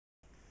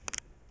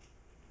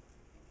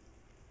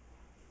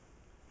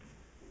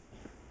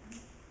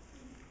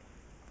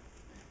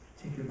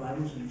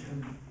Bibles and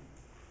turn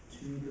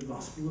to the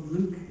Gospel of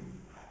Luke,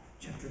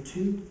 chapter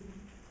 2.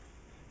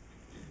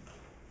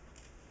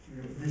 If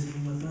you're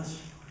visiting with us,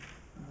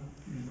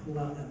 you can pull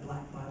out that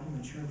black Bible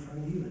and chair in front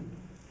of you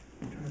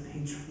and turn to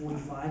page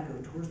 45.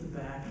 Go towards the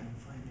back and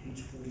find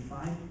page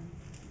 45.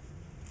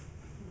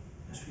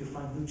 As we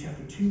find Luke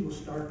chapter 2, we'll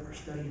start our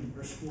study in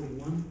verse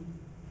 41.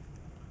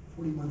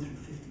 41 through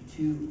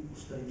 52 we'll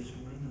study this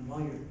morning. And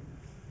while you're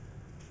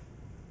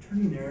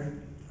turning there,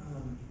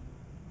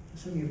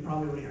 some of you have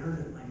probably already heard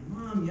it. My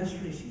mom,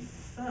 yesterday, she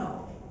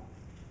fell.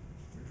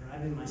 We're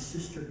driving my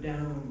sister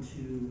down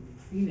to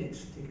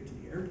Phoenix to take her to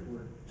the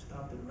airport,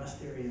 stopped at the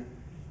rest area, and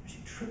she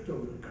tripped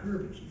over the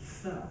curb and she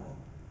fell.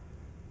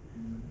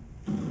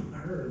 And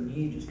her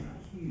knee just got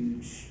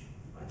huge.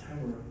 By the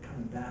time we were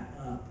coming back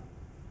up,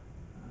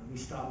 we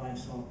stopped by and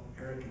saw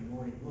Eric and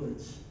Lori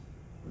Woods.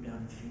 We're down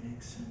in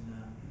Phoenix, and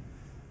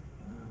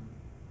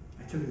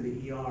I took her to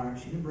the ER.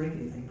 She didn't break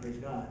anything, praise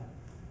God.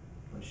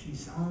 But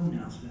she's home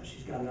now, so now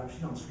she's got it up.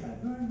 She's on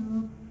Skype.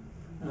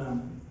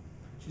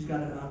 She's got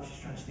it up. She's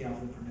trying to stay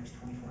off of it for the next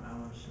 24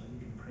 hours, so you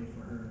can pray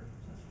for her.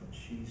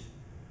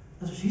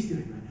 That's what she's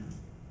doing right now.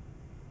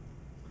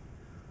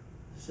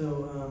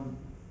 So,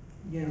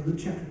 again, Luke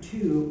chapter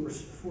 2,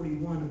 verse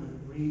 41, I'm going to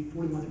read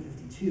 41 through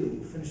 52.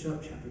 We'll finish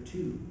up chapter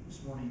 2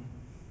 this morning.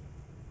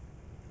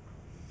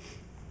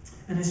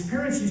 And his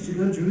parents used to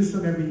go to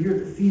Jerusalem every year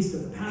at the feast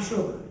of the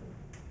Passover.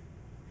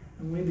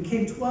 And when they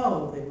became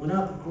 12, they went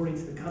up according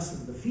to the custom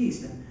of the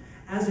feast. And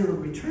as they were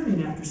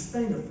returning after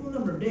spending the full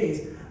number of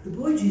days, the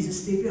boy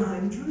Jesus stayed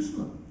behind in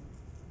Jerusalem.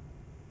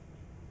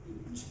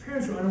 His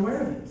parents were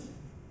unaware of it,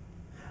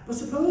 but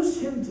supposed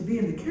him to be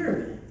in the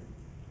caravan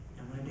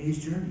and went a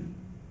day's journey.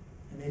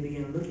 And they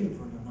began looking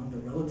for him among the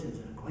relatives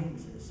and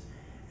acquaintances.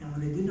 And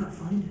when they did not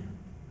find him,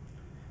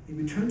 they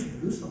returned to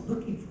Jerusalem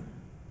looking for him.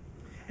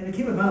 And it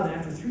came about that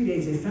after 3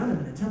 days they found him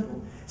in the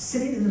temple,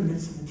 sitting in the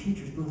midst of the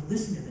teachers, both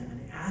listening to them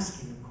and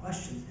asking them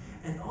questions.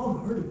 And all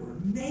who heard him were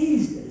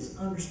amazed at his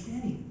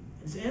understanding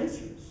and his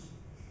answers.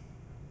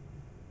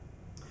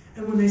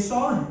 And when they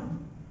saw him,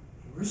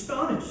 they were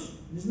astonished.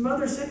 And his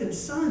mother said to him,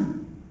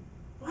 "Son,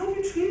 why have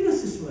you treated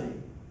us this way?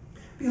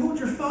 Behold,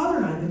 your father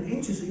and I have been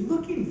anxiously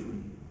looking for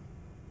you."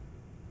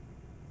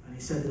 And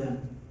he said to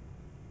them,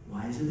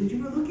 "Why is it that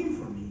you were looking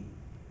for me?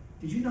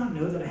 Did you not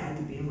know that I had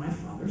to be in my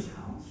father's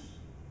house?"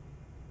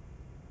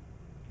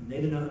 And they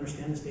did not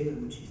understand the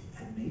statement which he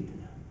had made to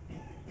them.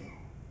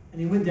 And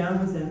he went down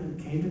with them and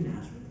came to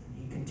Nazareth, and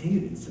he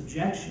continued in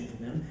subjection to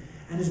them,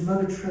 and his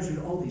mother treasured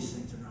all these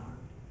things in her heart.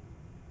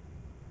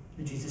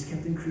 And Jesus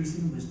kept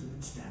increasing in wisdom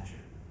and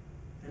stature,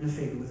 and in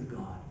favor with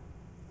God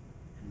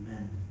and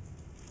men.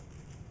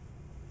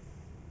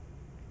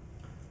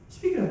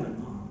 Speaking of my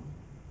mom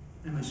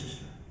and my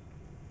sister,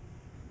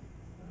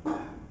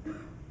 I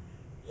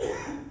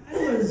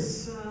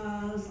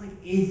was like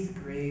 8th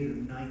grade or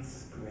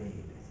 9th grade,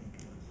 I think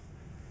it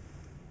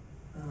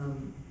was.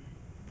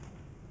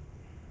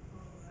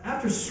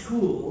 After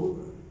school,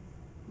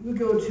 we would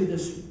go to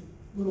this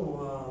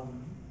little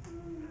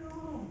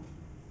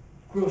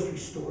grocery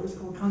store. It's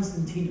called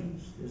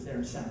Constantino's. It was there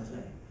in San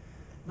Jose.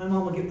 My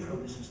mom would get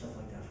produce and stuff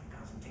like that from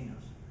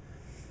Constantino's.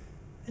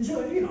 And so,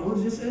 it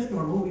was just as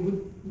normal. We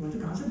went to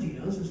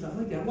Constantino's and stuff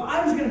like that. Well,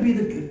 I was going to be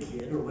the good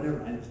kid or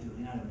whatever I was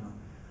doing. I don't know.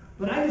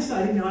 But I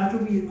decided, after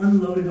we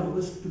unloaded all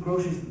the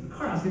groceries from the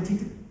car, I was going to take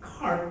the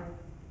cart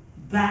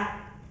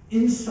back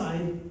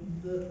inside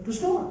the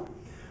store.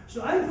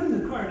 So I put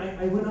in the cart,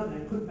 I went up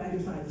and I put it back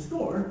inside the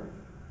store,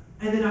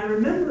 and then I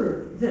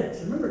remember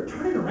this. I remember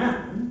turning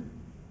around,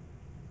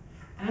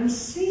 and I'm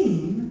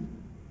seeing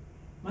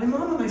my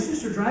mom and my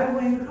sister drive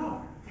away in the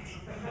car.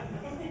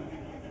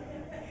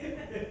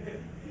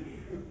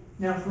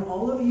 Now, for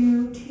all of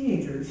you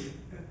teenagers,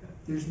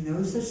 there's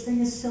no such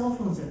thing as cell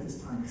phones at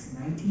this time. It's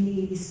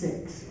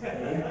 1986.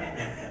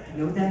 Okay? Do you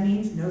know what that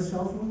means? No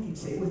cell phone? Can you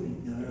say it with me?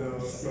 No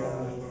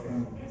cell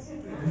phone.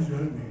 What does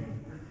that mean?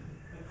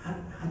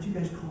 How'd you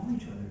guys call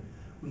each other?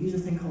 We use a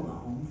thing called a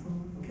home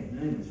phone. Okay,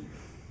 anyways.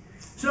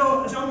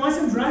 So I'm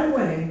watching them drive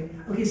away.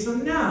 Okay, so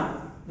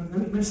now,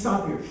 let me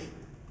stop here.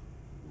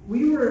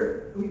 We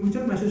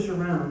took my sister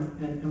around,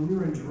 and we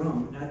were in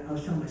Jerome, and I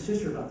was telling my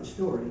sister about the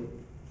story,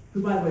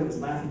 who, by the way, was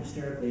laughing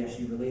hysterically as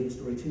she relayed the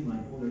story to my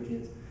older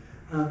kids.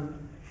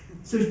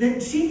 So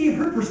then she gave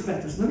her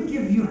perspective. So let me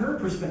give you her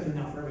perspective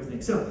now for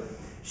everything. So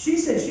she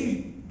said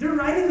they're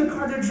riding the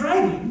car, they're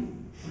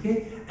driving,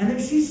 okay? And then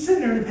she's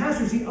sitting there in the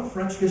passenger seat up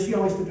front because she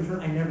always took the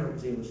front. I never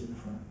was able to sit in the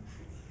front.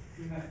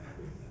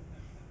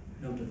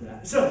 Note of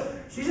that. So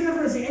she's in the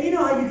front seat, and you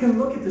know how you can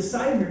look at the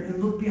side mirror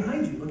and look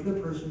behind you, look at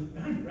the person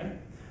behind you, right?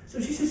 So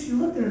she says she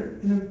looked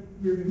in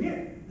the rearview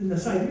mirror, in the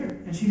side mirror,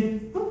 and she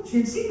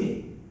didn't see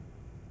me.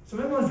 So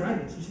my mom was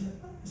driving,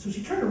 so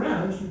she turned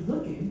around, she's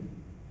looking,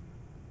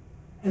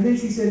 and then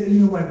she said,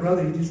 my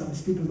brother, he did something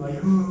stupid like,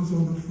 "Oh, I was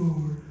on the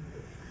floor."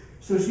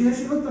 So she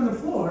looked on the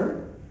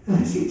floor, and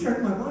then she turned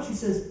to my mom, she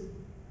says,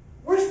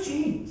 "Where's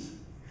James?"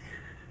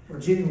 Or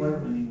Jimmy, whatever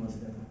my name was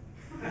at that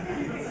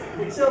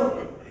time.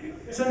 So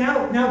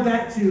now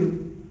back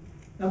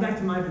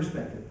to my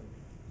perspective.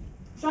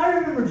 So I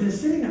remember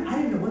just sitting there. I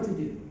didn't know what to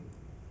do.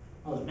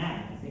 I was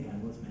mad. I think I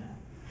was mad.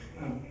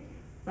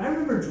 But I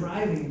remember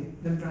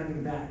them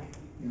driving back.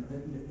 You know,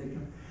 they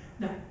come.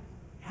 Now,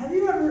 have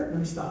you ever, let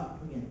me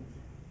stop again.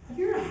 Have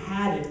you ever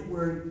had it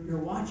where you're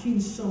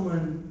watching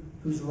someone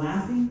who's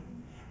laughing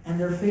and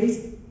their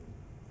face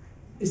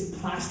is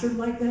plastered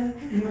like that?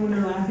 You know, when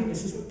they're laughing,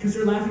 it's just because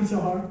they're laughing so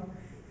hard.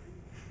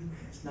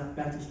 It's not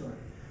back to the story.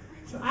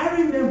 So I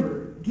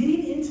remember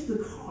getting into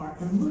the car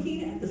and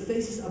looking at the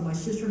faces of my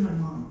sister and my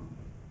mom.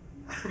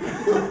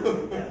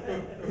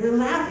 They're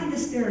laughing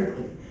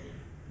hysterically.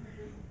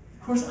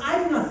 Of course,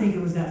 I did not think it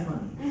was that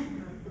funny.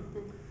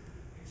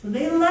 So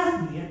they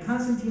left me at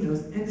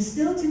Constantino's, and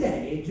still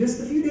today, just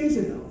a few days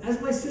ago,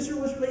 as my sister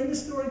was relating the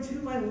story to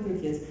my older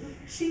kids,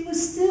 she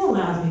was still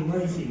laughing,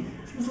 wasn't she?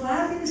 She was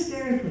laughing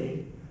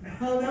hysterically.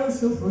 Oh, that was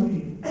so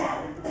funny.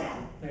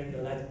 There you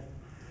go.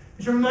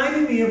 It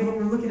reminded me of when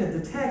we're looking at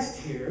the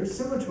text here,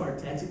 similar to our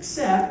text,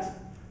 except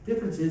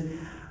difference is,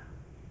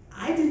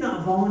 I did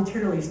not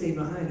voluntarily stay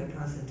behind at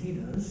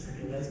Constantino's.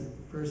 Okay, that's the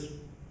first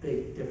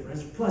big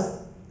difference.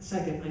 Plus,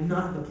 second, I'm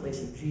not in the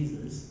place of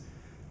Jesus.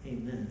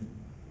 Amen.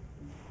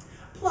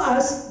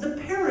 Plus, the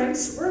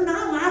parents were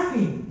not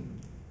laughing.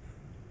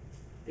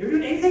 They were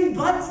doing anything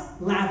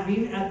but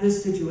laughing at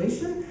this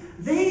situation.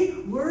 They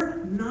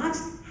were not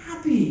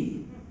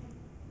happy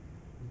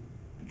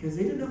because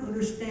they did not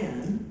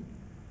understand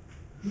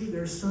who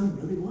their son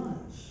really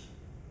was.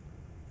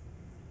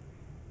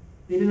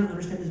 They did not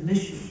understand his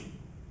mission.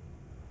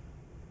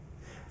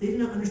 They did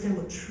not understand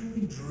what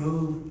truly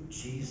drove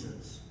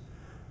Jesus.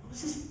 What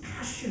was his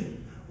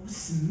passion? What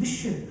was his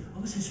mission?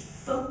 What was his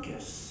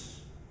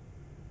focus?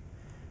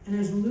 And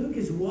as Luke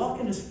is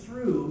walking us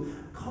through,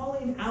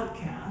 calling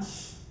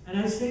outcasts, and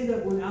I say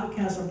that word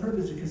outcasts on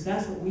purpose because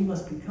that's what we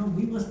must become.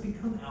 We must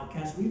become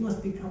outcasts. We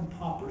must become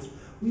paupers.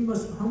 We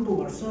must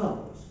humble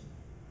ourselves.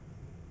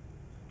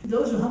 To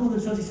those who humble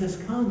themselves, he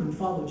says, come and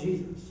follow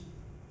Jesus.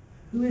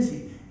 Who is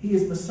he? He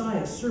is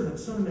Messiah, servant,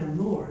 Son of Man,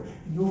 Lord.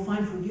 And you'll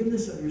find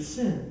forgiveness of your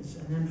sins.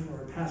 And then for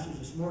our passage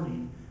this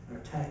morning, our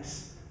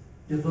text,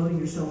 devoting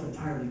yourself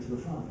entirely to the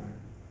Father.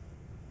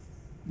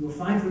 You will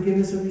find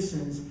forgiveness of your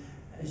sins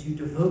as you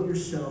devote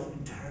yourself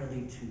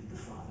entirely to the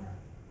Father.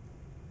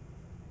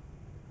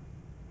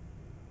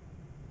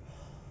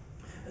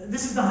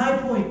 This is the high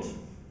point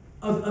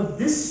of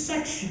this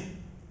section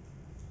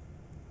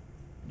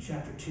in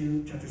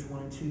chapters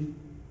 1 and 2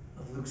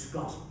 of Luke's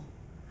Gospel.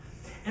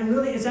 And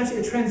really, it's actually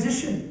a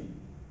transition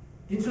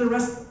into the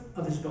rest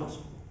of his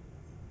Gospel.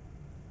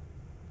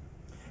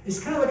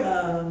 It's kind of like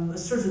a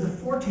sort of the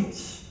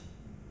foretaste,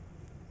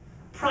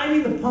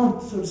 priming the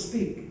pump, so to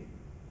speak,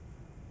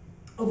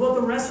 of what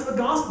the rest of the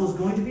Gospel is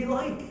going to be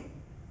like.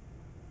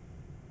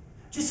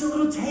 Just a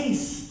little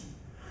taste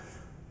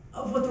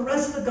of what the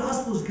rest of the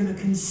Gospel is going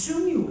to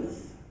consume you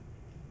with.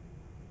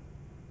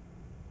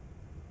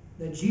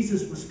 That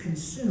Jesus was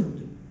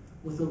consumed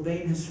with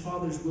obeying his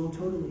Father's will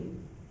totally.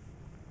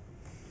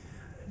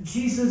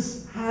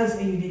 Jesus has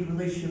a unique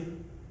relationship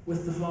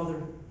with the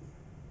Father,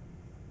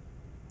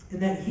 in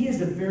that he is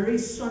the very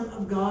Son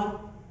of God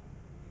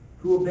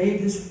who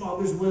obeyed his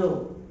Father's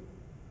will.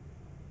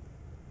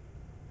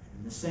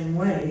 In the same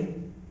way,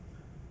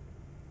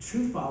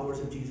 true followers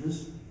of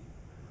Jesus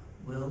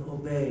will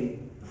obey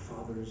the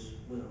Father's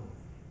will.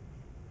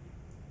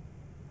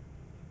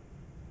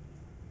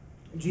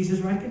 And Jesus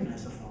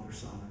recognized the Father's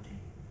sovereignty.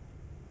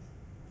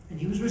 And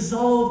he was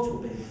resolved to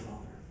obey the Father.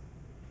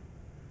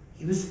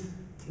 He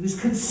was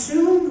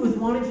consumed with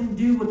wanting to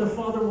do what the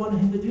Father wanted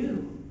him to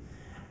do.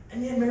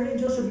 And yet Mary and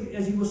Joseph,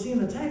 as you will see in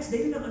the text, they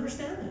didn't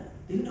understand that.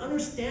 They didn't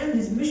understand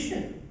his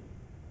mission,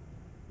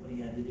 what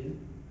he had to do.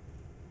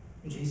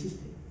 And Jesus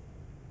did.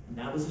 And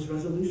that was his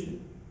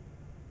resolution.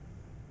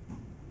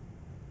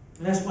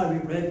 And that's why we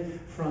read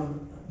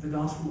from the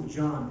Gospel of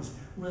John. Because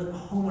one of the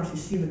hallmarks you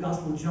see in the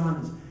Gospel of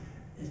John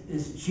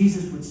is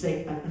Jesus would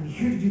say, I'm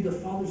here to do the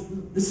Father's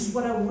will. This is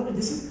what I wanted.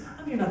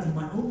 I'm here not to do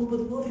my own will, but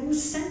the will of him who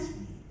sent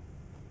me.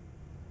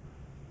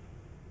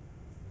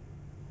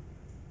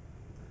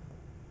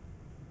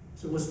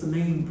 So what's the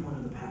main point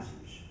of the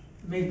passage?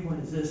 The main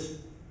point is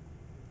this: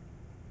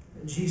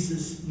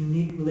 Jesus'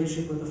 unique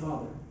relationship with the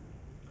Father.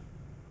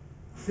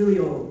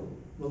 Filial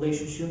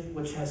relationship,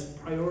 which has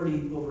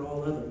priority over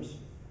all others.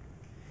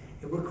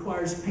 It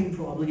requires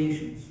painful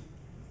obligations.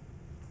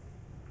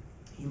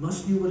 He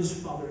must do what his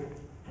Father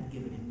had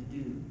given him to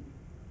do.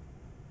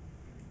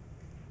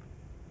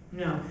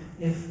 Now,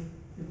 if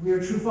we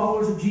are true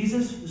followers of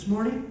Jesus this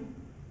morning,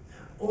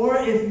 or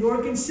if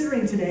you're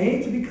considering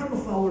today to become a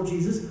follower of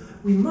Jesus,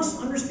 we must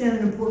understand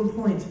an important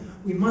point.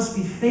 We must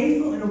be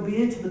faithful and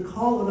obedient to the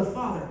call of the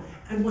Father.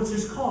 And what's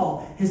his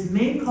call? His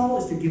main call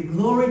is to give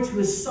glory to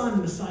his Son,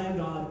 Messiah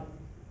God,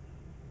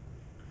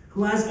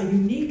 who has a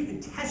unique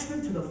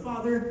attachment to the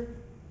Father.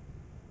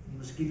 You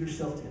must give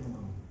yourself to him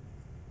alone.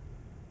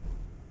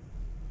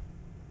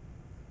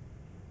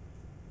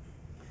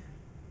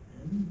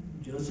 And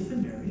Joseph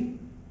and Mary,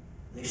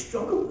 they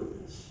struggled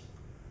with this.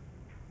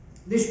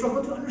 They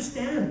struggled to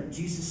understand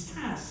Jesus'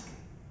 task.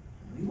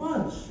 And he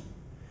was.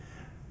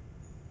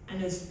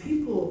 And as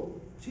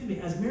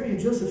as Mary and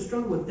Joseph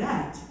struggled with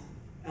that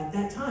at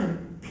that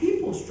time,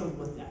 people struggle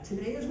with that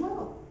today as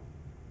well.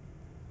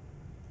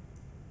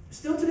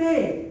 Still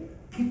today,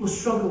 people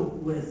struggle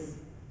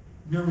with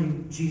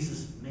knowing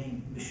Jesus'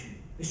 main mission.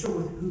 They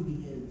struggle with who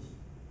he is.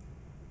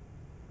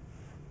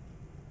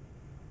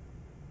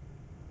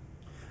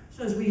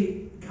 So as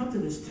we come to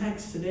this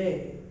text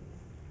today,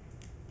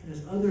 and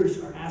as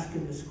others are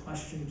asking this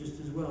question just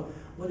as well,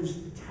 what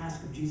is the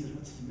task of Jesus?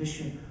 What's his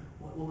mission?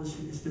 What was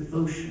his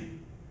devotion?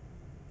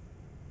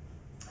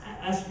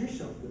 Ask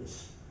yourself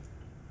this.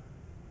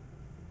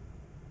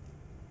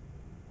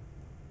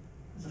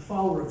 As a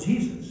follower of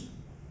Jesus,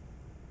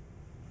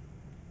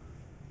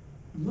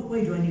 in what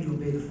way do I need to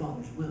obey the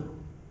Father's will?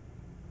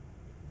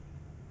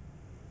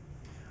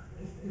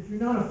 If you're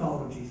not a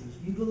follower of Jesus,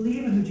 you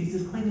believe in who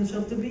Jesus claimed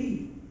himself to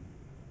be.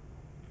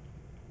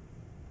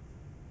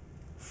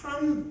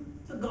 From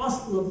the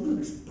Gospel of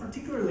Luke,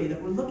 particularly,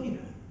 that we're looking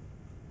at.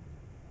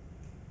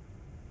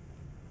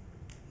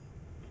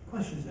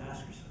 Questions to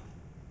ask yourself.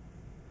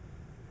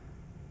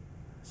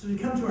 So we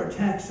come to our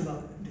text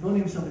about devoting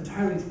himself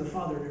entirely to the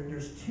Father.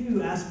 There's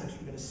two aspects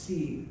we're going to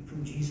see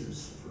from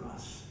Jesus for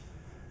us.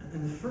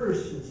 And the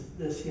first is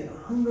this: he had a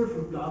hunger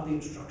for godly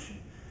instruction.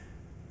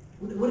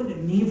 What did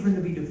it mean for him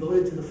to be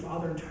devoted to the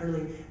Father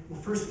entirely?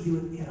 Well, first,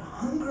 he had a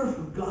hunger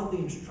for godly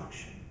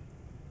instruction.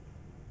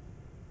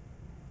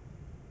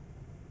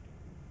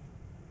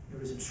 There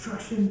was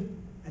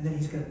instruction, and then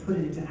he's going to put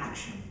it into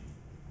action.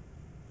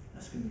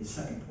 That's going to be the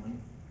second point.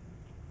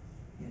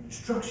 He had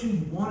instruction,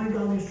 he wanted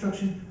godly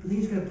instruction, but then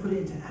he's going to put it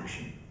into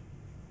action.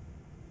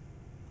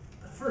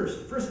 But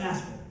first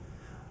aspect,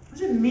 what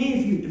does it mean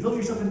if you devote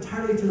yourself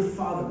entirely to the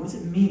Father? What does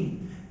it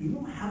mean? You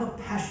will have a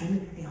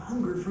passion, a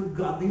hunger for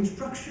godly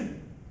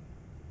instruction.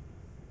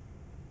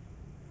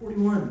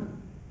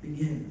 41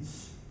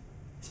 begins.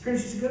 His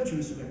parents used to go to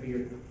Jerusalem every year,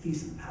 the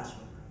feast of the Passover.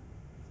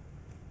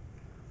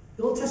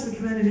 The Old Testament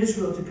commanded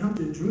Israel to come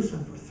to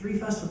Jerusalem for 3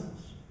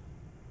 festivals: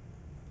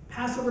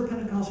 Passover,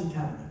 Pentecost, and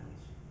Tabernacles.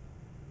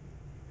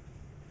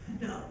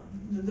 Now,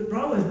 the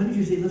problem is many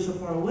Jews, they live so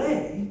far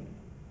away,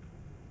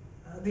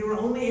 they were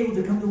only able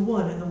to come to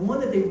one, and the one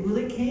that they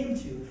really came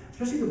to,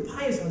 especially the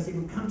pious ones, they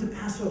would come to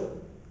Passover.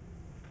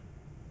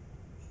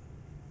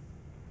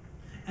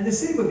 And the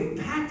city would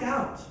be packed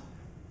out.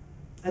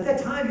 At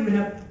that time, you would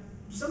have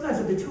sometimes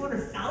up to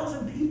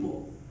 200,000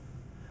 people.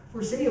 For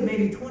a city of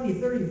maybe 20,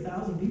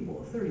 30,000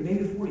 people, 30,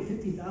 maybe 40,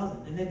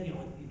 50,000, and then, you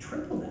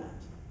triple that.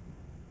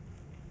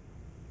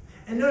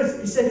 And notice,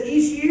 it said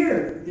each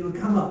year they would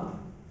come up.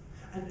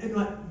 And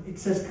it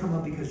says come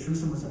up because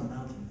Jerusalem was on a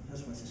mountain.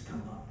 That's why it says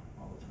come up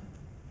all the time.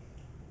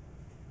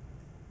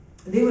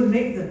 And they would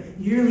make the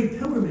yearly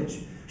pilgrimage,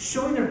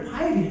 showing their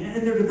piety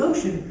and their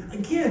devotion.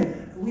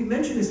 Again, we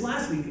mentioned this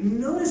last week.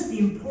 Notice the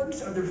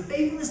importance of their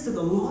faithfulness to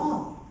the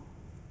law.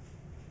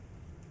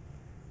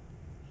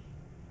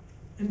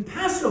 And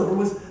Passover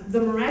was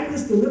the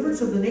miraculous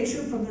deliverance of the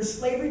nation from their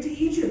slavery to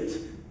Egypt.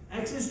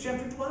 Exodus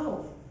chapter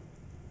 12,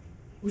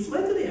 which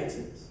led to the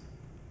Exodus.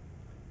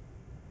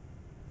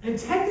 And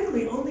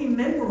technically, only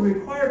men were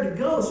required to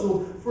go,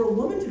 so for a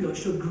woman to go, it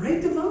showed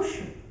great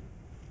devotion.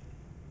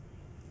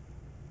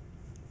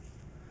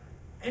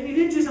 And you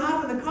didn't just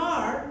hop in the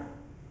car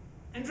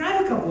and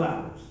drive a couple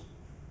hours.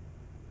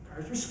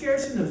 Cars were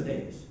scarce in those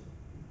days.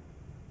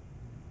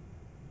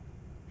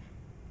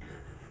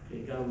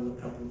 Okay, got a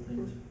couple of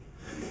things.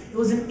 It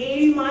was an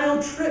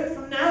 80-mile trip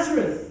from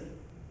Nazareth.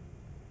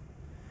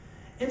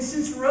 And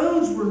since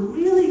roads were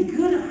really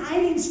good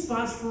hiding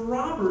spots for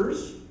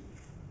robbers,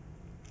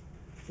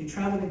 they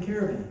traveled in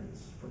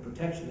caravans for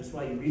protection. That's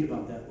why you read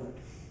about that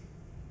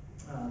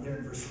there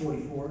in verse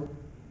 44,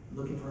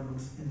 looking for him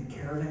in the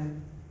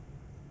caravan.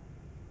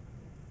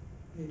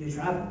 They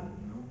traveled,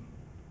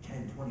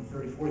 10, 20,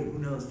 30, 40, who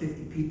knows,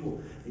 50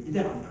 people. They did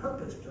that on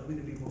purpose, so there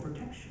would be more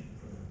protection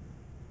for them.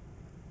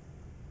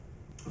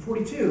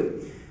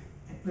 42.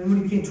 And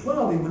when he became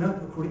 12, he went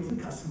up according to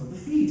the custom of the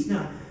feast.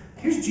 Now,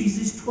 here's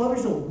Jesus, 12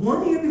 years old.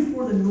 1 year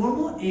before the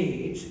normal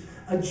age,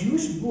 a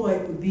Jewish boy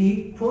would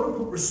be, quote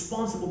unquote,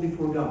 responsible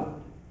before God.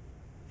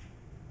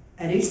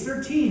 At age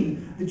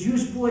 13, the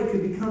Jewish boy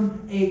could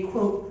become a,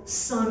 quote,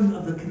 son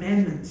of the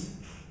commandment,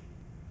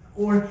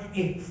 or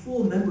a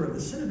full member of the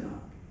synagogue.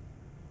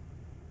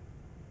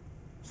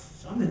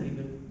 Some have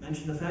even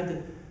mentioned the fact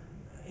that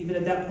even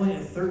at that point,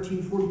 at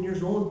 13, 14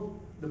 years old,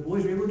 the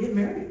boys were able to get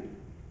married.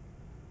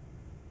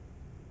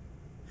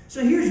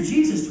 So here's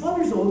Jesus, 12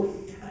 years old,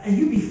 and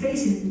you'd be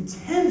facing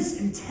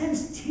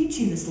intense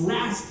teaching this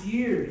last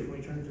year before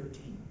he turned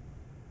 13.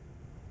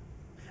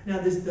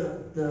 Now,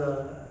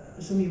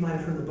 some of you might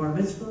have heard the bar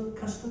mitzvah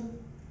custom.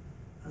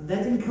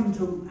 That didn't come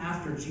until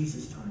after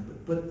Jesus' time,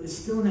 but it's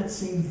still in that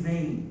same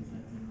vein.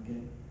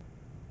 Okay?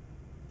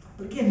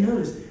 But again,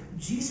 notice,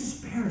 Jesus'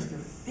 parents, they're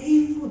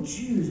faithful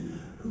Jews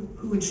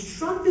who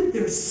instructed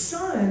their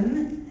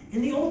son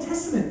in the Old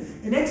Testament.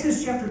 In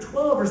Exodus chapter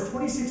 12, verse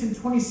 26 and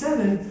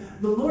 27,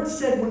 the Lord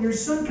said, when your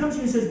son comes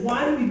to you and says,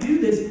 why do we do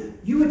this?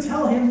 You would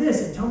tell him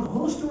this, and tell him the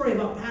whole story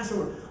about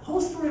Passover,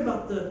 whole story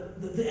about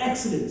the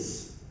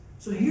Exodus.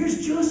 So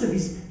here's Joseph.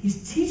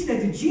 He's teaching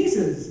that to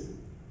Jesus.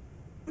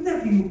 Wouldn't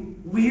that be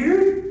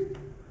weird?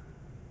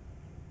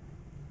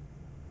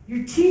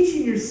 You're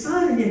teaching your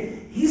son, and yet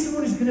he's the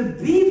one who's going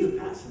to be the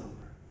Passover.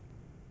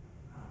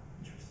 Oh,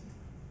 interesting.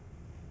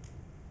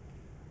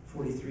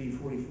 43,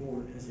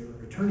 44, as they were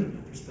returning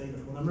after spending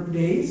the full number of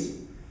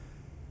days,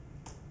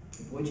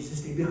 the boy Jesus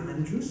stayed behind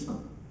in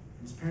Jerusalem,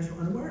 and his parents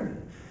were unaware of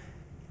it.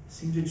 It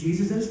seems that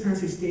Jesus and his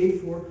parents, they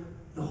stayed for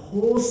the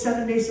whole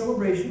 7-day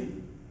celebration.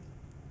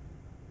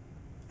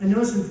 And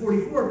notice in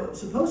 44, but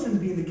supposed him to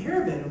be in the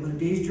caravan, and on a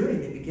day's journey,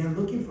 they began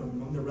looking for him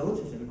among their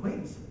relatives and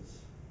acquaintances.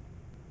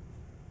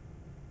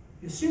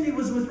 You assume he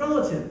was with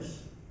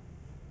relatives,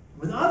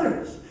 with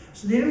others.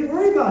 So they didn't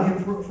worry about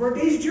him for a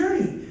day's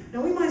journey.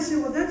 Now we might say,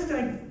 well, that's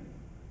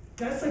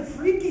like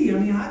freaky. I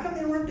mean, how come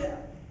they weren't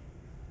there?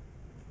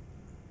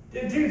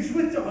 They're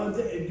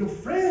with your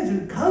friends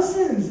and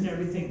cousins and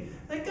everything.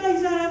 That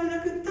guy's not having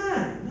a good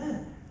time,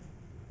 man.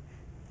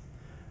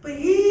 But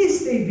he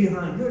stayed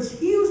behind. Notice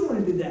he was the one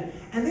who did that.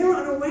 And they were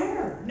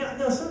unaware.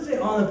 Now some say,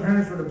 oh, the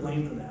parents were to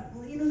blame for that.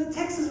 Well, the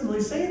text doesn't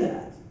really say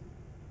that.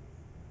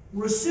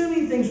 We're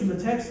assuming things from the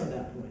text on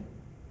that point.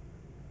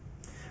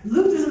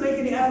 Luke doesn't make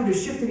any effort to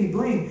shift any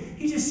blame.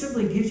 He just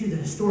simply gives you the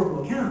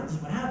historical account. This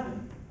is what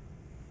happened.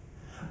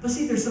 But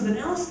see, there's something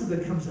else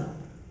that comes up.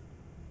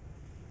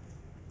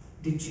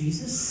 Did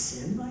Jesus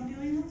sin by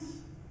doing this?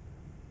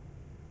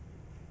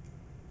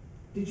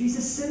 Did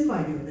Jesus sin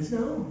by doing this?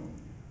 No.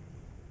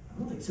 I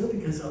don't think so,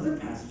 because other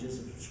passages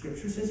of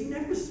Scripture says he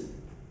never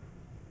sinned.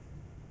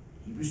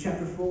 Hebrews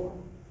chapter 4.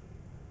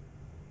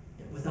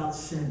 Without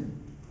sin.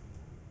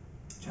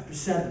 Chapter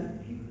 7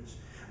 in Hebrews.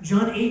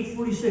 John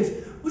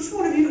 8:46. Which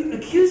one of you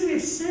accused me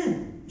of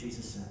sin?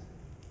 Jesus said.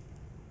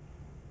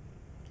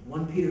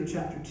 1 Peter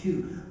chapter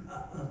 2.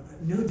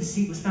 No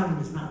deceit was found in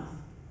his mouth.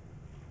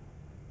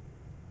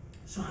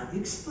 So how do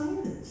you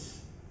explain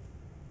this?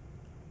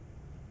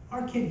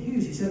 R. Kent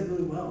Hughes, he said it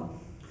really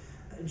well.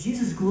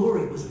 Jesus'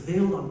 glory was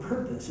veiled on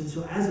purpose, and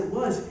so as it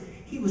was,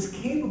 he was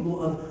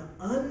capable of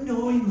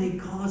unknowingly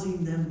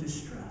causing them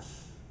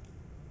distress.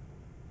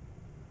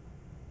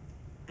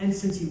 And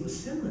since he was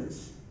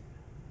sinless,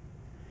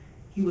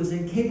 he was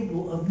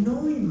incapable of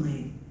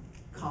knowingly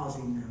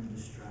causing them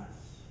distress,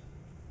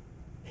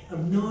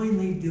 of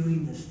knowingly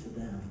doing this to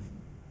them.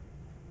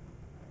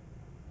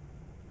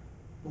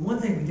 But one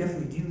thing we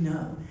definitely do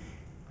know,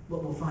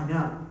 what we'll find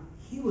out,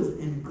 he was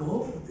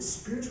engulfed with the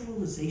spiritual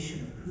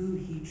realization of who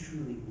he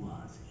truly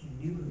was. He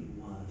knew who he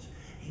was,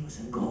 and he was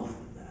engulfed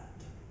with that.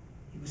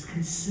 He was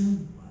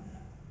consumed by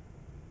that.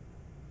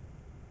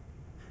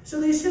 So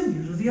they assumed he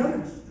was with the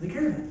others, the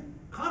caravan.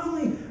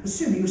 Confidently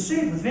assumed he was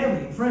safe with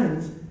family and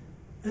friends,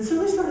 and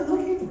so they started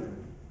looking for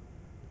him.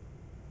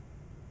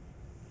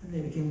 And they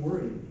became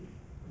worried.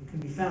 He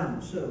couldn't be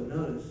found. So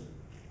notice,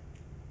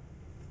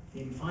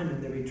 they didn't find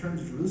him. They returned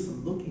to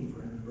Jerusalem looking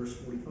for him in verse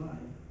 45.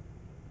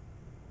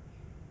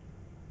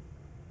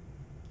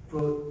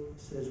 Quote,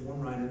 says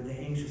one writer, they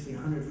anxiously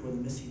hunted for the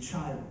missing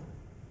child.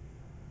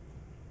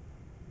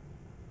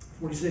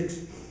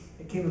 46,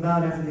 it came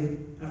about after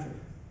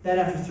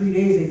 3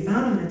 days, they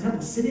found him in the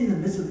temple, sitting in the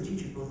midst of the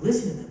teachers, both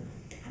listening to them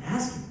and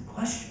asking them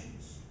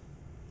questions.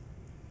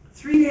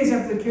 3 days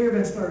after the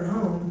caravan started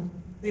home,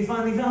 they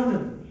finally found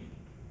him.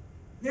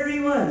 There he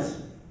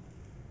was,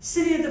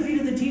 sitting at the feet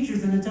of the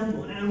teachers in the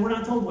temple, and we're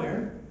not told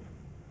where.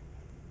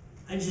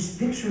 I just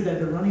picture that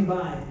they're running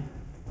by.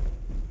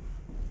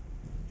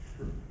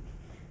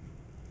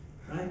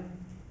 Right?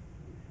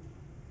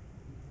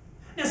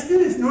 Now,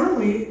 students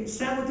normally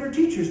sat with their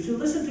teachers to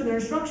listen to their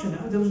instruction.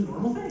 That was a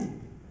normal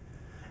thing.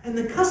 And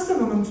the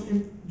custom amongst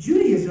in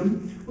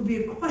Judaism would be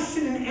a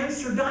question and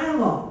answer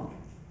dialogue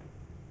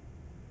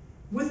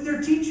with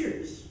their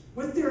teachers,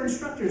 with their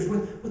instructors,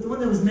 with the one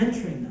that was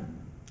mentoring them.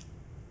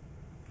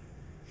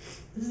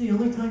 This is the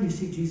only time you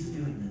see Jesus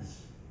doing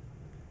this.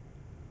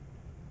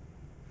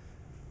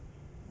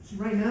 So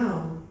right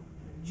now,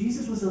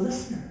 Jesus was a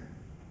listener.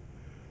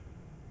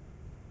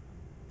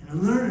 A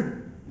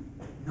learner,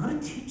 not a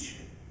teacher.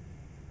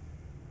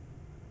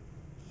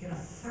 He had a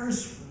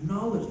thirst for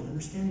knowledge and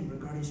understanding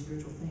regarding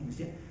spiritual things.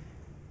 Yet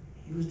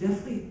he was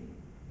definitely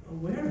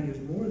aware he was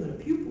more than a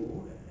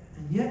pupil,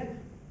 and yet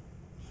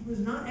he was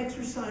not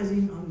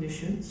exercising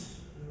omniscience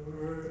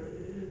or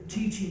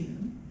teaching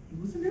them. He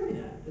wasn't doing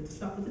that.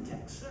 That's not what the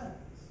text says.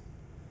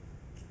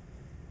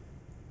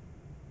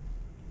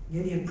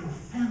 Yet he had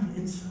profound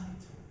insight.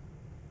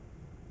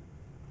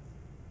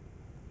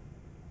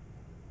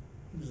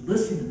 He was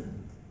listening to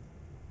them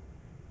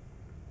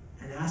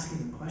and asking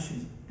them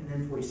questions. And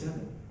then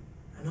 47.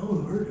 And all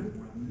who heard him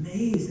were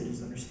amazed at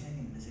his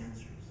understanding and his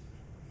answers.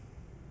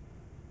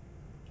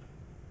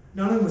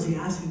 Not only was he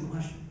asking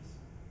questions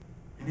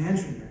and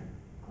answering their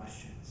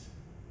questions,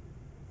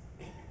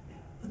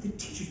 but the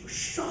teachers were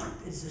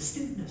shocked at his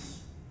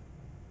astuteness.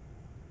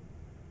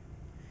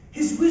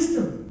 His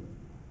wisdom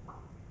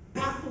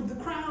baffled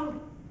the crowd,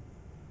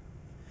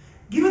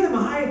 giving him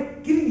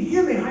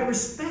a high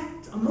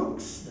respect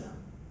amongst them.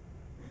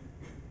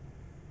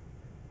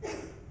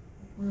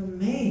 We're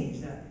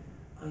amazed that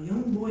a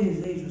young boy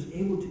his age was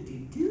able to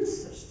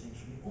deduce such things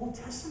from the Old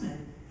Testament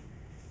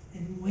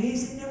in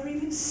ways they'd never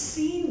even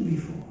seen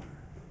before.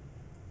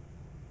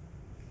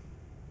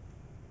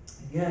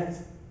 And yet,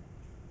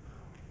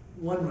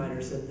 one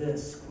writer said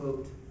this,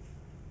 quote,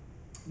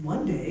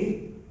 "One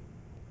day,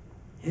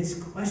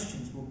 his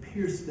questions will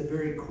pierce the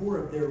very core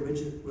of their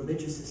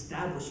religious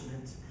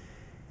establishment,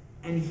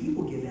 and he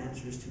will give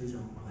answers to his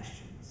own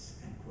questions,"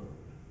 end quote.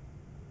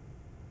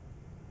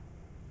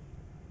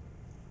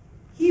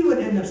 He would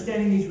end up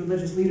standing these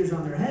religious leaders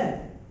on their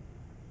head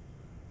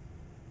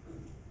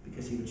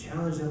because he would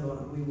challenge them about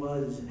who he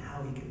was and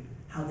how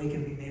they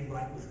can be made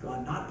right with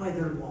God, not by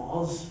their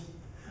laws,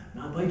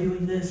 not by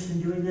doing this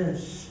and doing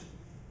this,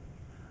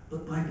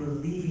 but by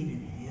believing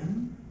in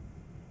him,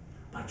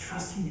 by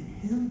trusting in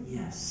him.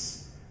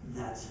 Yes,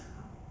 that's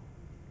how.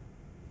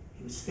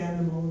 He would stand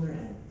them all on their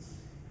heads.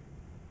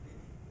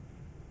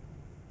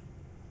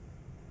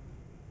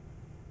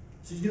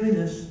 So he's doing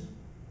this.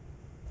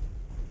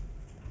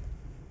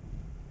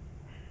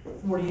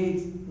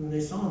 48, when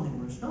they saw him, they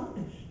were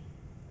astonished.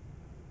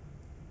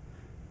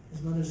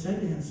 His mother said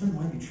to him, "Son,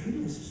 why have you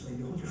treated us this way?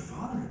 Behold, your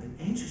father has been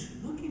anxiously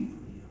looking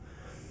for you."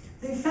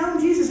 They found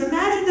Jesus.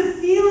 Imagine the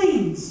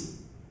feelings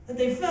that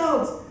they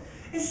felt.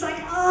 It's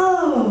like,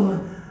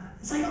 oh,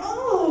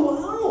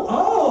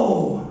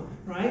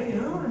 right? You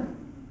know?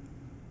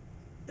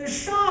 They're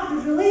shocked,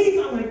 there's relief,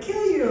 I'm going to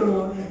kill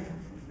you.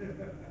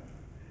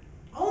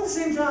 All at the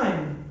same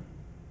time.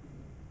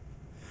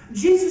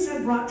 Jesus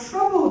had brought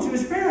trouble to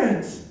his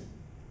parents,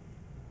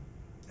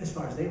 as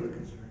far as they were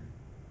concerned.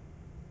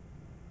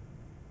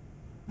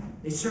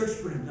 They searched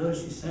for him.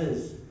 Notice he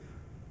says,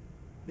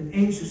 been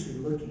anxiously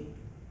looking.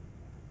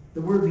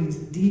 The word means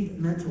deep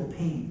mental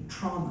pain,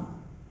 trauma.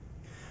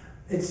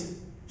 It's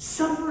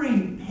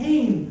suffering,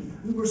 pain.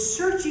 We were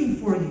searching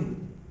for you,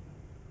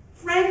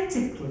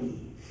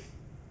 frantically.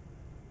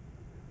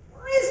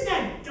 Where is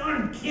that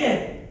darn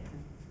kid?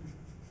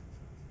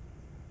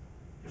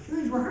 Their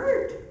feelings were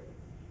hurt.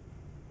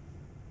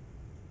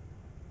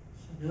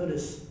 So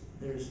notice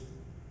there's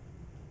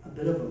a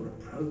bit of a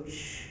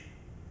reproach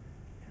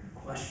and a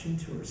question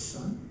to her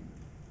son.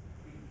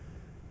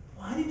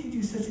 Why did you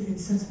do such an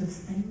insensitive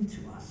thing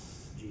to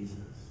us, Jesus?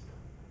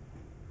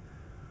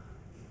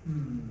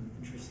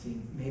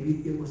 Interesting.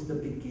 Maybe it was the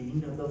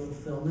beginning of the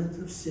fulfillment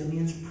of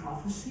Simeon's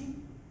prophecy.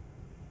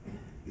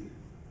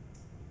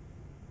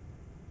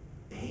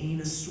 Pain,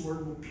 a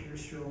sword will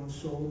pierce your own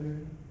soul,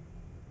 Mary.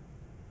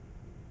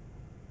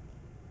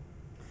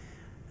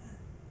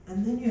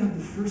 And then you have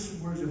the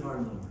first words of our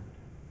Lord.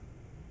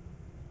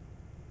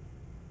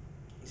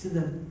 He said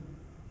then,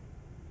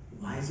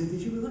 "Why is it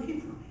that you were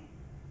looking for me?"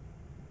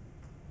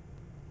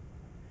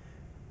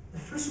 The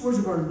first words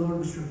of our Lord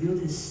which revealed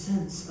his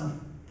sense of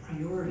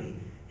priority,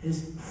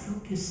 his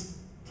focused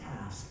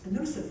task. And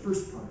notice that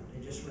first part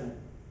I just read.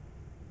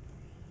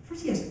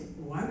 First he asked,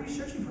 "Why were you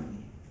searching for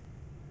me?"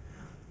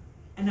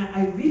 And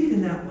I read it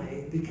in that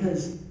way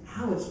because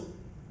how it's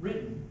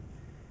written,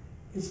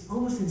 it's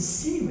almost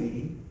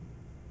insinuating,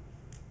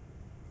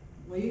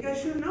 well, you guys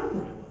should have known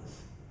where I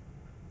was.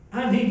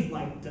 I mean,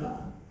 like, duh.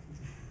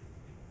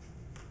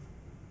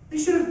 They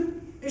should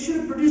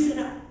have produced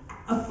an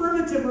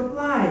affirmative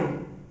reply.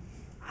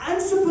 I'm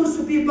supposed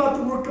to be about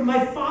the work of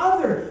my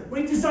Father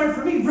when he desired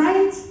for me,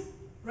 right?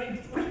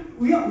 Right?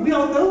 We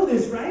all know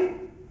this, right?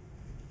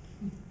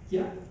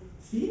 Yeah.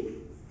 See?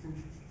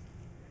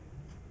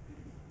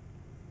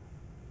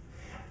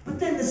 But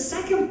then the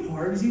second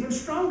part is even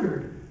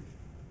stronger.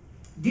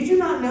 Did you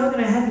not know that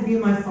I had to be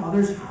in my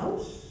Father's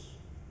house?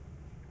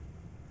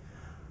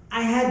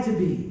 I had to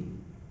be.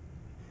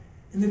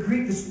 In the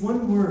Greek, this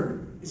one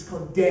word is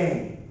called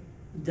dei,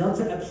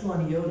 delta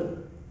epsilon iota,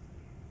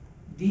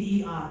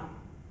 D-E-I.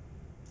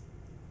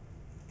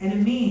 And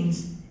it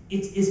means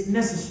it is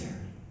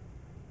necessary.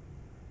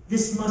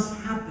 This must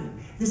happen.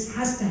 This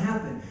has to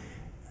happen.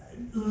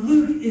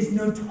 Luke is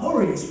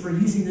notorious for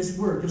using this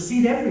word. You'll see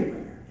it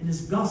everywhere in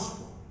his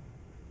gospel.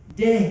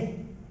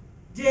 Dei.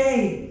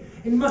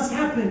 It must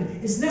happen.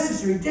 It's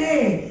necessary.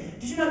 Dei.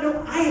 Did you not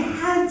know I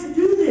had to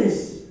do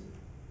this?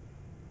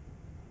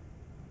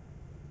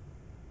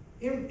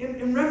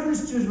 In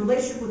reference to his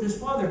relationship with his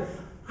father,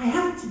 I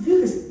have to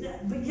do this.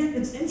 But yet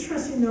it's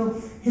interesting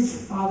though, his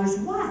father's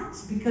what?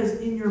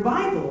 Because in your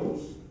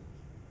Bibles,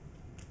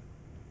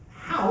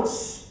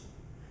 house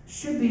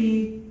should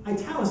be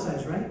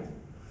italicized, right?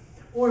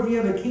 Or if you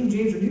have a King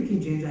James or New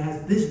King James, it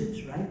has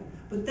business, right?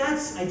 But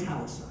that's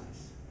italicized.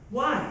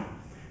 Why?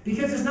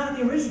 Because it's not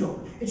in the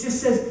original. It just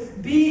says,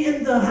 be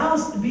in the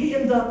house, be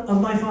in the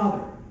of my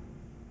Father.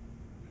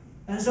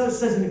 That's what it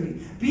says in the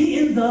Greek. Be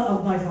in the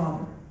of my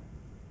Father.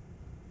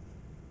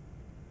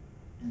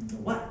 And the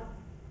what?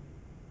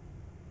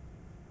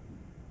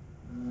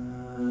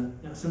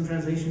 Now some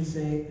translations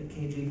say, the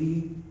KJV,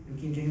 New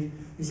King James,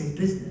 they say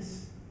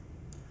business.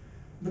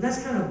 But that's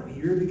kind of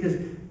weird because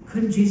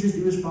couldn't Jesus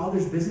do his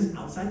Father's business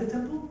outside the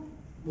temple?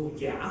 Well,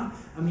 yeah.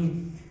 I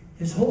mean,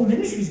 his whole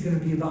ministry is going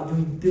to be about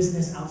doing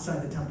business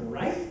outside the temple,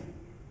 right?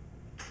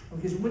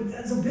 Okay, so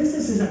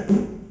business is like,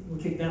 we'll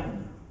kick that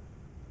one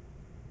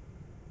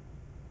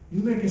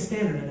New American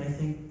Standard, and I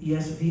think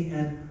ESV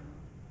and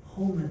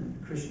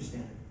Holman Christian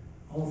Standard.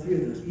 All three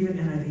of those, even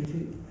NIV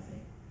too, I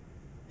think.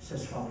 It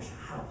says Father's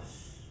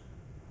house.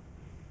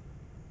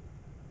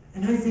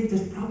 And I think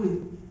that's probably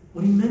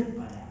what he meant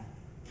by that.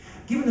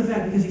 Given the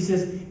fact, because he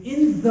says,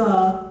 in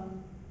the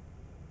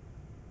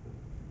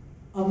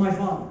of my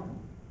Father.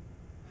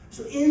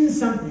 So in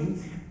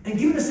something, and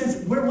given a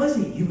sense, where was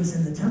he? He was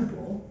in the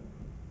temple.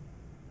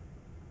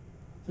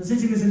 So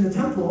since he was in the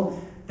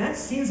temple, that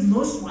seems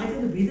most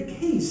likely to be the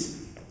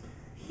case.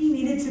 He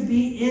needed to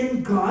be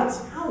in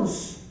God's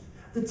house.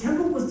 The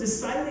temple was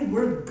decidedly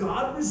where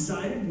God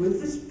resided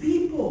with his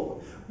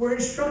people, where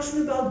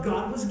instruction about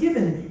God was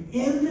given,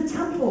 in the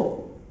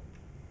temple.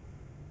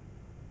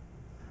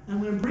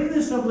 I'm going to bring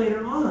this up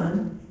later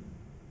on.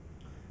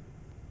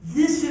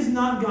 This is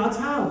not God's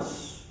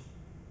house.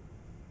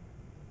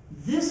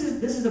 This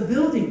is a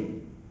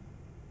building.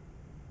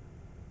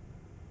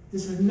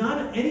 This is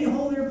not any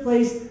holier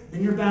place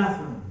than your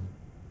bathroom.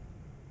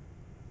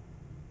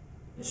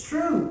 It's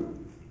true.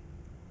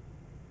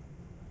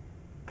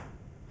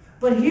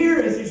 But here,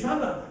 as you're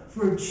talking about,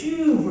 for a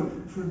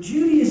Jew, for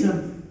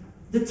Judaism,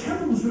 the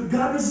temple was where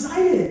God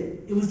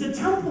resided. It was the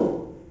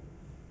temple.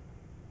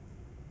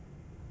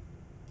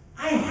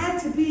 I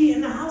had to be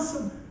in the house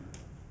of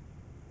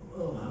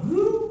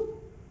who?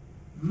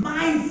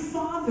 My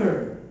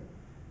Father.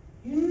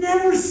 You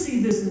never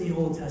see this in the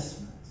Old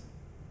Testament.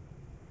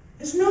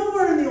 It's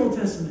nowhere in the Old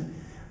Testament.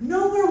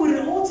 Nowhere would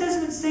an Old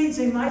Testament saint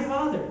say, my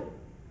Father.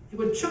 It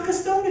would chuck a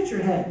stone at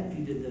your head if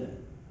you did that.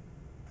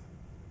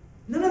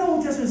 None of the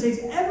Old Testament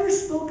saints ever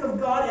spoke of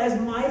God as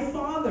my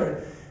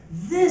Father.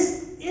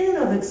 This, in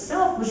and of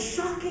itself, was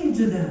shocking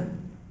to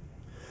them.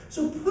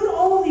 So put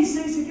all of these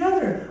things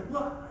together.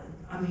 Well,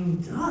 I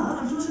mean, duh,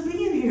 I'm supposed to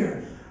be in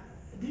here.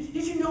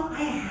 Did you know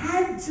I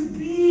had to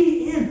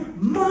be in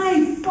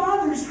my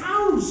Father's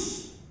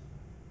house?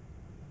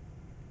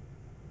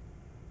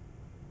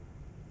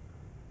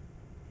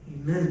 He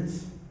meant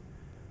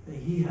that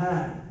he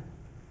had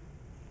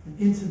an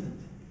intimate,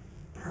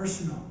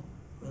 personal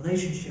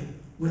relationship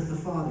with the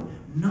Father,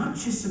 not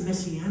just a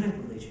messianic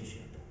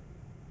relationship.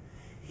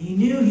 He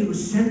knew he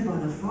was sent by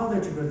the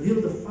Father to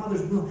reveal the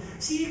Father's will.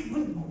 See, it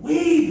went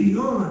way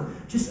beyond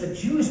just a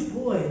Jewish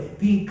boy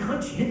being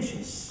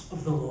conscientious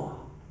of the law.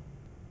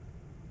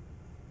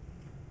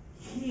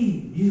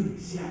 He knew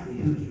exactly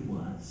who he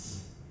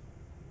was.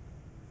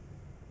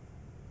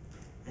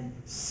 And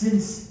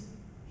since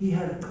he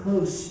had a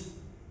close,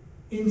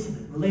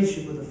 intimate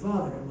relationship with the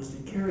Father and was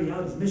to carry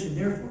out his mission,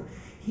 therefore,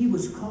 he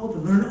was called to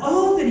learn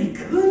all that he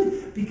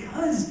could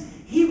because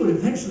he would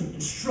eventually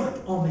instruct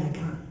all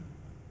mankind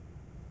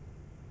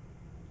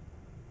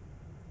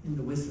in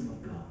the wisdom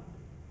of God.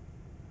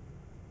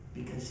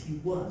 Because he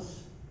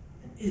was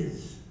and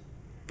is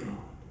God.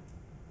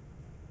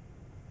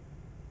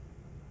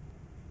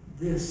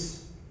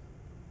 This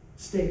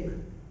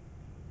statement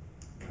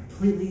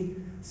completely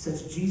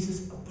sets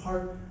Jesus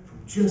apart from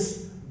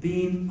just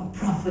being a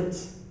prophet,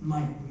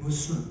 my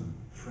Muslim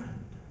friend.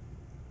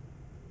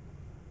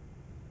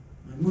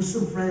 My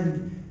Muslim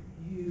friend,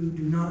 you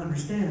do not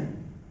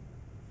understand.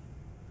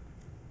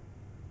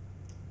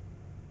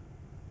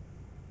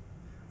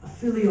 A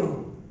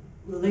filial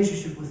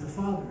relationship with the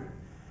Father,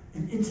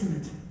 an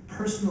intimate,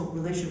 personal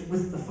relationship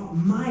with the Father.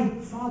 My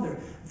Father,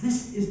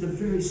 this is the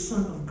very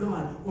Son of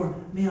God, or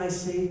may I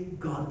say,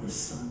 God the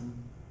Son,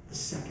 the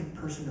second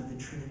person of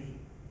the Trinity.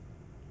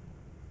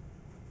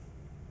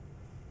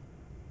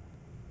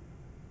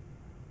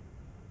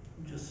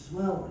 Just as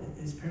well,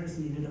 his parents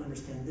needed to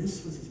understand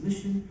this was his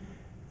mission,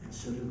 and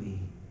so do we.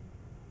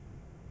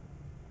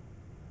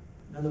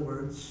 In other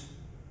words,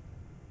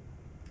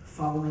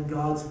 following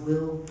God's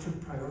will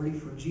took priority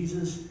for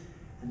Jesus,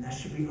 and that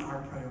should be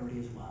our priority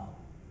as well.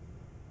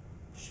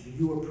 It should be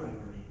your priority.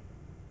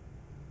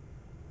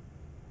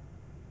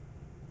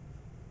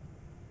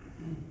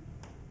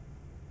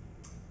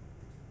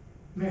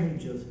 Mary and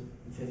Joseph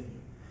in 50.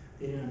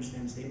 They didn't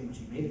understand the statement when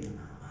she made it.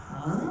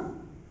 Huh?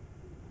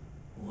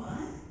 What?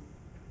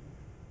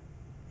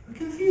 They were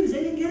confused.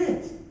 They didn't get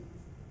it.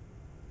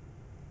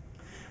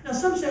 Now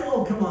some say,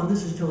 oh, come on,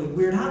 this is totally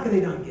weird. How could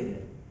they not get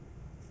it?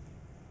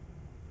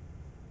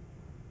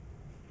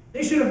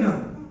 They should have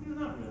known. Well,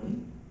 not really.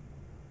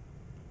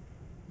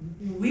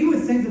 We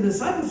would think the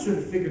disciples should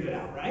have figured it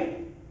out,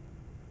 right?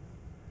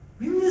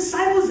 Even the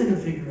disciples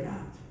didn't figure it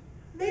out.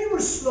 They were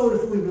slow to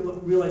fully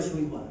realize who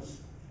he was.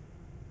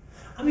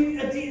 I mean,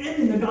 at the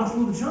end in the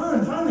Gospel of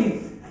John,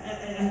 finally,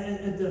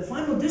 at the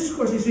final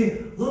discourse, they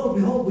say, lo,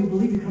 behold, we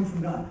believe you come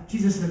from God.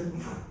 Jesus said,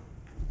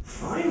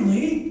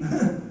 finally?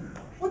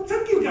 What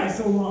took you guys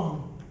so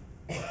long?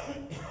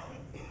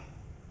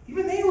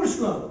 Even they were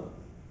slow.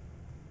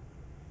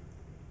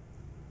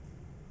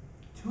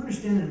 To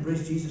understand and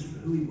embrace Jesus for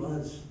who he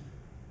was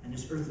and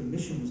his earthly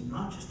mission was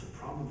not just a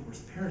problem for his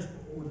parents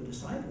or the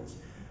disciples.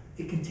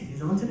 It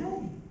continues on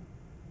today.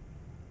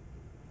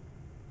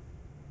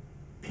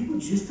 People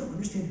just don't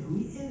understand who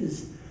he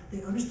is. They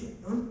don't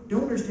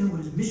understand what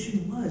his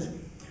mission was.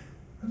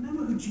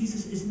 Remember who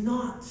Jesus is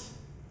not.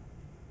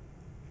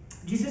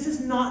 Jesus is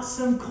not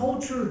some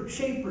culture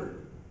shaper.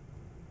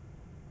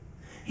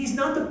 He's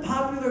not the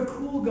popular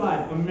cool guy,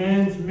 a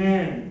man's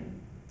man.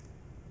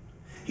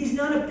 He's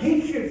not a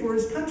patriot for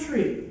his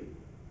country,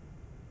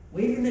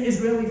 waving the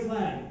Israeli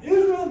flag.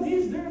 Israel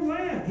needs their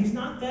land. He's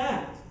not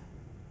that.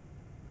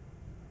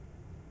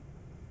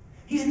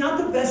 He's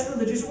not the best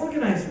religious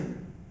organizer.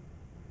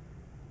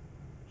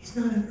 He's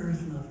not an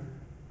earth lover.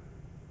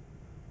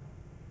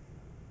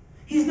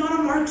 He's not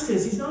a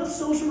Marxist. He's not a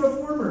social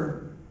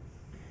reformer.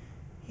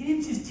 He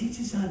didn't just teach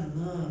us how to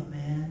love,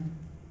 man.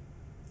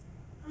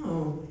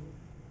 No.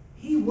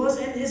 He was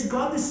and is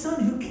God the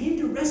Son who came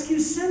to rescue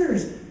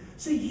sinners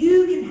so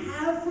you can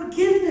have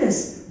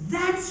forgiveness.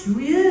 That's who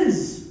he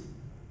is.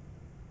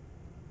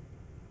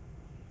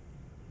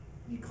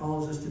 He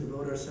calls us to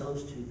devote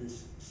ourselves to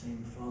this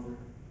same Father.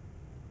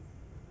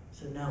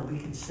 So now we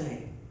can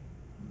say,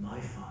 my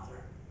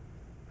Father,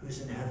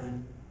 who's in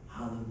heaven,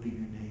 hallowed be your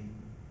name.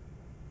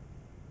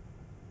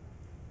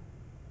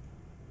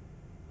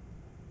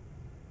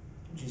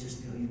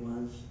 Jesus knew who he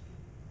was.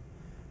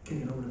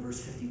 Kicking over to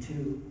verse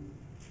 52,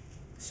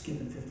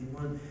 skipping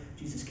 51,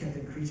 Jesus kept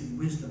increasing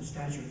wisdom,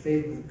 stature,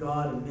 favor with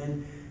God and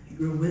men. He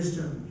grew in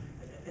wisdom.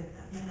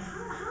 And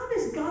how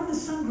does God the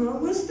Son grow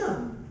in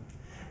wisdom?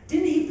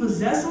 Didn't he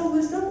possess all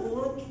wisdom?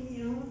 Well,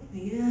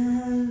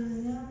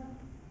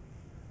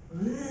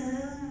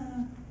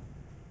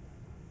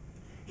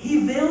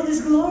 He veiled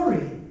his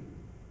glory.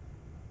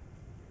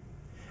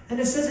 And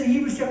it says in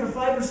Hebrews chapter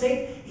 5, verse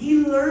 8, he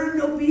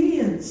learned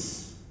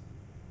obedience.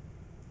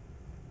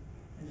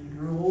 As he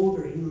grew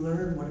older, he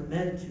learned what it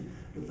meant to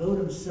devote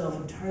himself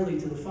entirely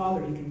to the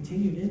Father. He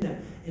continued in that,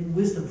 in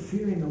wisdom,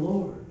 fearing the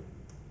Lord.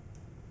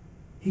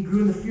 He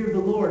grew in the fear of the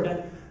Lord.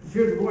 The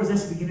fear of the Lord,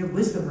 that's the beginning of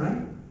wisdom,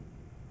 right?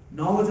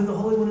 Knowledge of the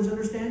Holy One is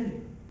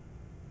understanding.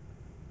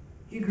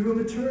 He grew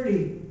in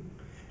maturity.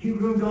 He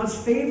grew in God's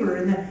favor,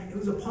 and that it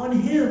was upon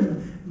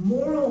him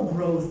moral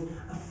growth,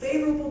 a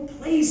favorable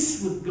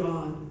place with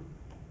God.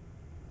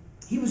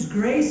 He was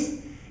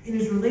graced in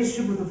his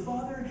relationship with the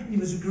Father, and he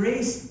was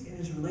graced in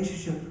his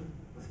relationship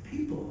with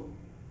people.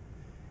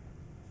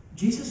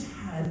 Jesus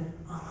had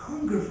a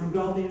hunger for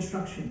godly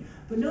instruction.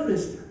 But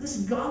notice, this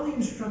godly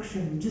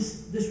instruction,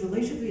 just this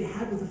relationship he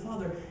had with the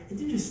Father, it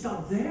didn't just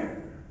stop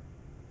there.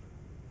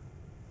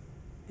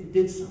 It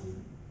did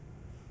something.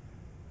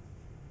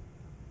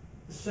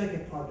 The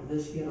second part of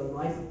this, he had a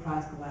life of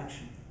practical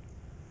action.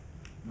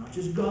 Not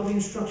just godly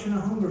instruction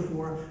and hunger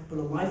for, but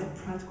a life of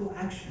practical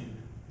action.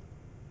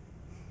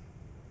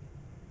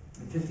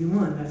 In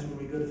 51, that's where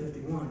we go to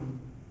 51.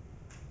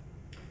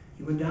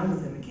 He went down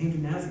with them and came to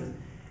Nazareth,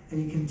 and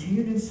he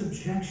continued in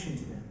subjection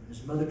to them.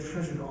 His mother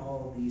treasured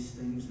all of these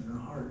things in her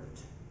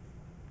heart.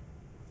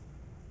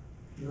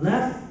 He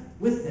left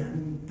with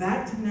them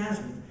back to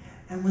Nazareth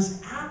and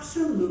was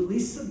absolutely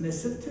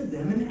submissive to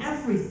them in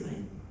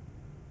everything.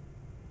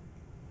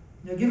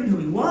 Now, given who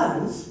he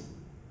was,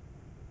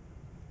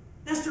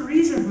 that's the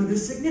reason for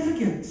this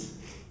significance.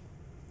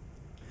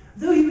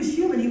 Though he was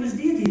human, he was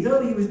deity.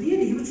 Though he was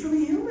deity, he was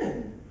truly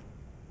human.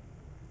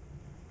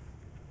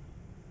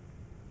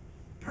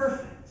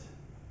 Perfect,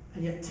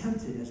 and yet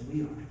tempted as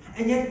we are.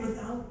 And yet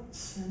without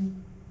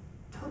sin,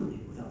 totally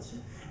without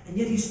sin. And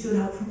yet he stood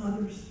out from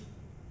others.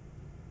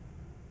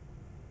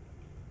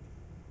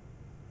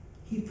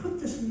 He put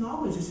this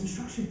knowledge, this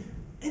instruction,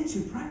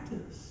 into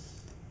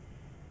practice.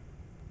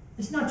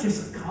 It's not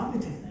just a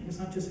cognitive thing. It's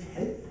not just a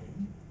head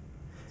thing.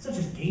 It's not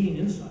just gaining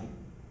insight.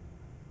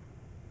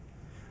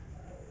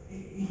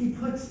 He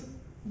puts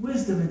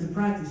wisdom into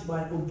practice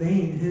by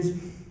obeying his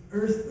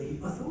earthly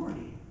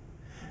authority.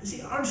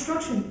 See, our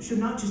instruction should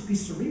not just be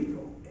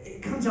cerebral.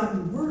 It comes out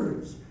in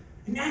words,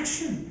 in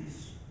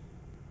actions.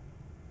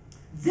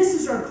 This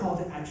is our call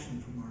to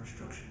action from our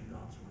instruction in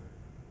God's Word.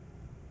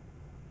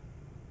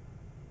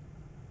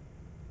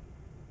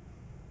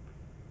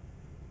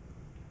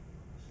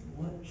 So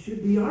what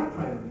should be our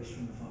priorities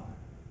from the Father?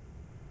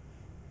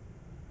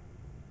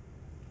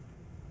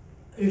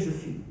 There's a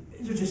few.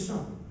 These are just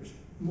some. There's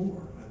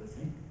more, I would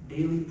think.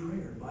 Daily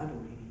prayer, Bible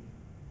reading.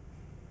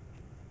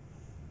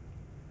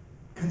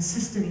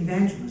 Consistent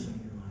evangelism in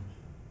your life.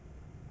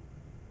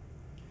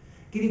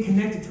 Getting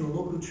connected to a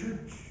local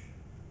church.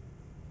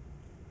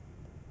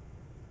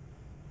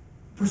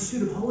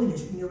 Pursuit of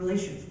holiness in your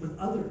relationships with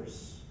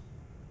others.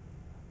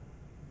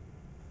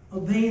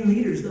 Obeying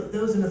leaders,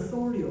 those in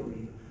authority over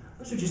you.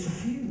 Those are just a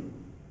few.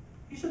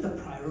 These are the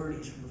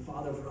priorities from the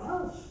Father for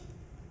us.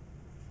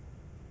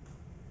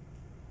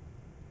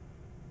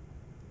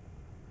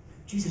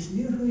 Jesus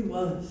knew who he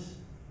was,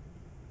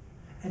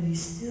 and he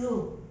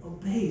still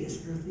obeyed his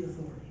earthly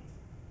authority.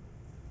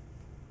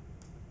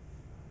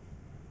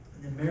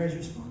 And then Mary's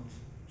response,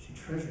 she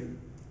treasured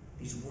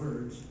these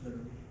words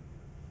literally.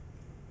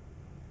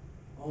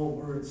 All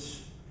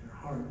words in her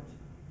heart.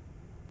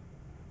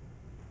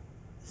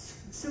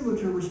 Similar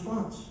to her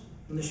response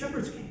when the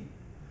shepherds came.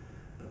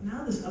 But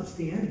now this ups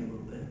the ante a little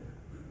bit.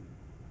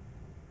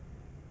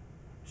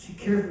 She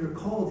carefully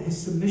recalled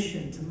his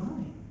submission to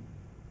mine.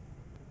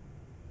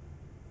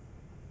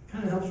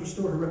 Kind of helps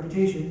restore her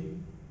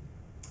reputation.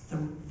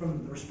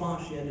 from the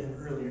response she had to him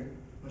earlier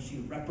when she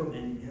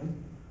reprimanded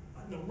him.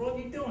 What in the world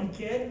are you doing,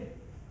 kid?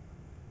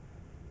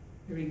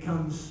 Here he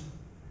comes,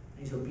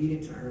 and he's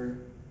obedient to her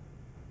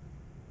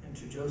and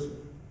to Joseph.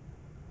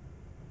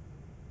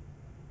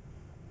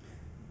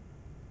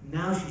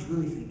 Now she's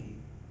really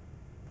thinking.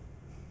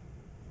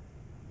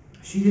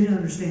 She didn't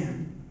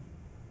understand,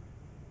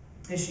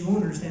 and she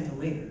won't understand until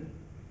later.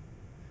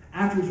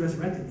 After he's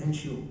resurrected, then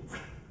she'll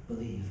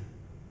believe.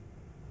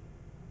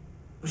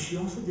 But she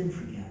also didn't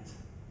forget.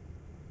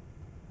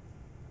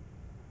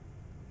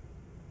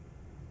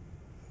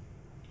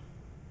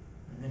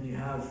 And then you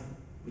have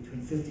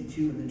between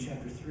 52 and then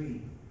chapter 3,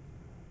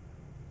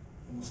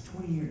 almost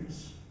 20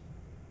 years.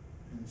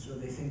 And so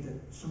they think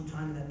that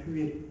sometime in that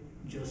period,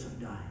 Joseph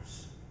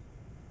dies.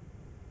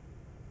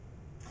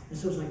 And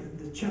so it's like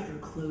the chapter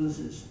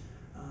closes,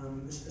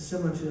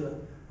 similar to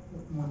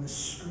when the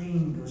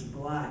screen goes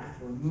black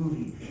for a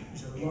movie.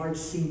 There's a large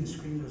scene, the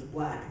screen goes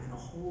black, and then a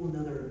whole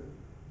another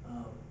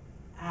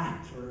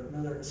act or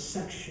another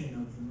section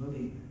of the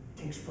movie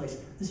takes place.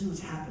 This is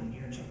what's happening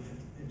here in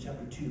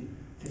chapter 2,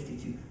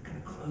 52. Kind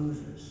of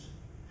closes.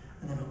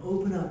 And then it'll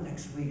open up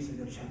next week, so we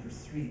go to chapter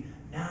 3.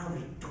 Now,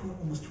 there's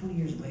almost 20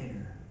 years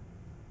later,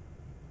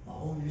 a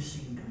whole new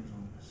scene comes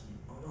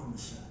on the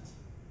set.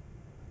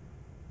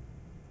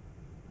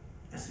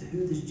 As to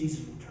who this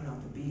Jesus will turn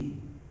out to be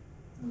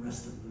in the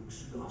rest of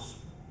Luke's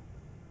gospel.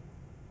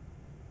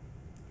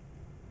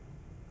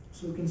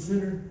 So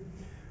consider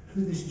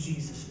who this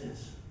Jesus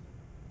is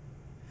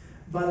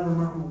by the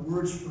remarkable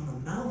words from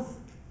the mouth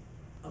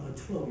of a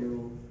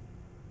 12-year-old.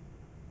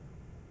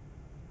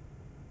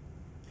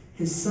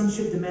 His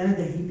sonship demanded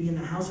that he be in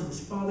the house of his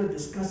father,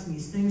 discussing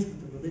these things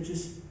with the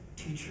religious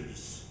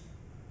teachers.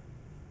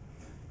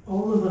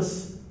 All of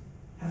us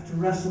have to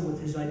wrestle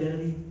with his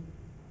identity,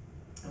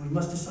 and we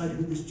must decide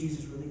who this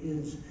Jesus really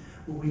is.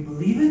 Will we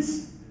believe it?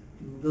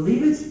 Do we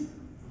believe it?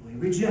 Will we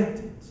reject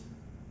it?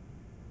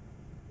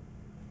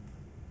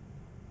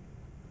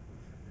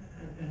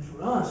 And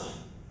for us,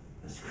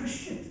 as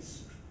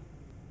Christians,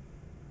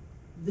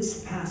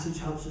 this passage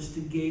helps us to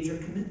gauge our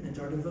commitment,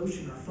 our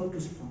devotion, our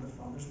focus upon the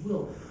Father's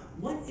will.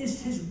 What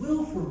is his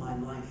will for my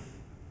life?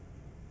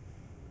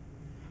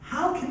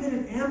 How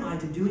committed am I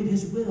to doing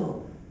his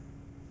will?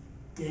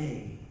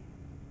 Day.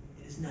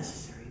 It is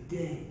necessary.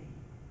 Day.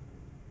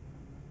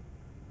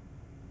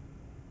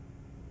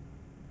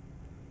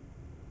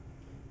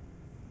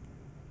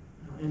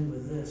 I'll end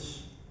with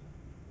this.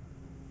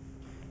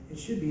 It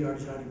should be our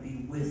desire to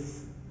be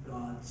with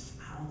God's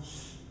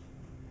house.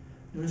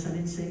 Notice I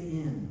didn't say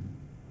in.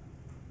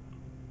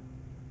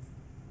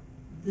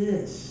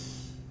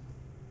 This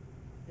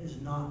is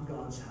not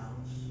God's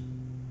house.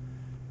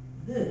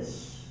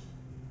 This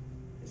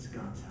is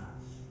God's house.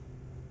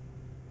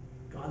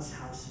 God's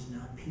house is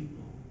now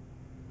people.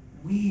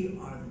 We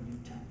are the new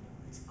temple.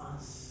 It's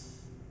us.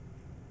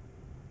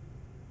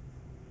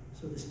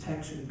 So this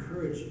text should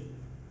encourage,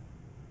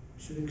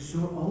 should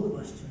exhort all of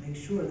us to make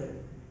sure that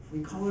if we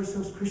call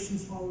ourselves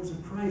Christians, followers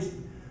of Christ,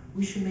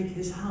 we should make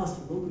his house,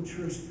 the local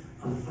church,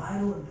 a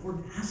vital,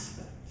 important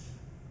aspect.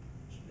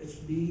 It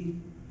should be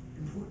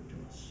important to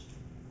us.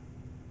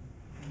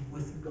 And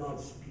with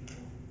God's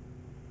people.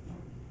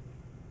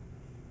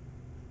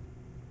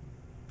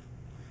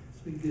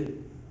 It's been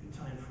good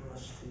time for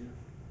us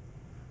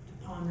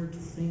to ponder, to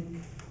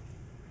think,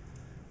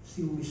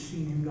 see what we've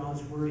seen in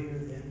God's word here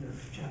at the end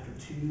of chapter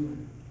 2.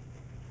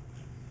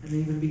 And then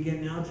even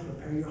begin now to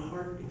prepare your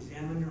heart,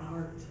 examine your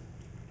heart,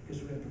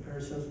 because we're going to prepare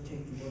ourselves to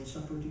take the Lord's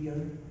Supper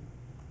together.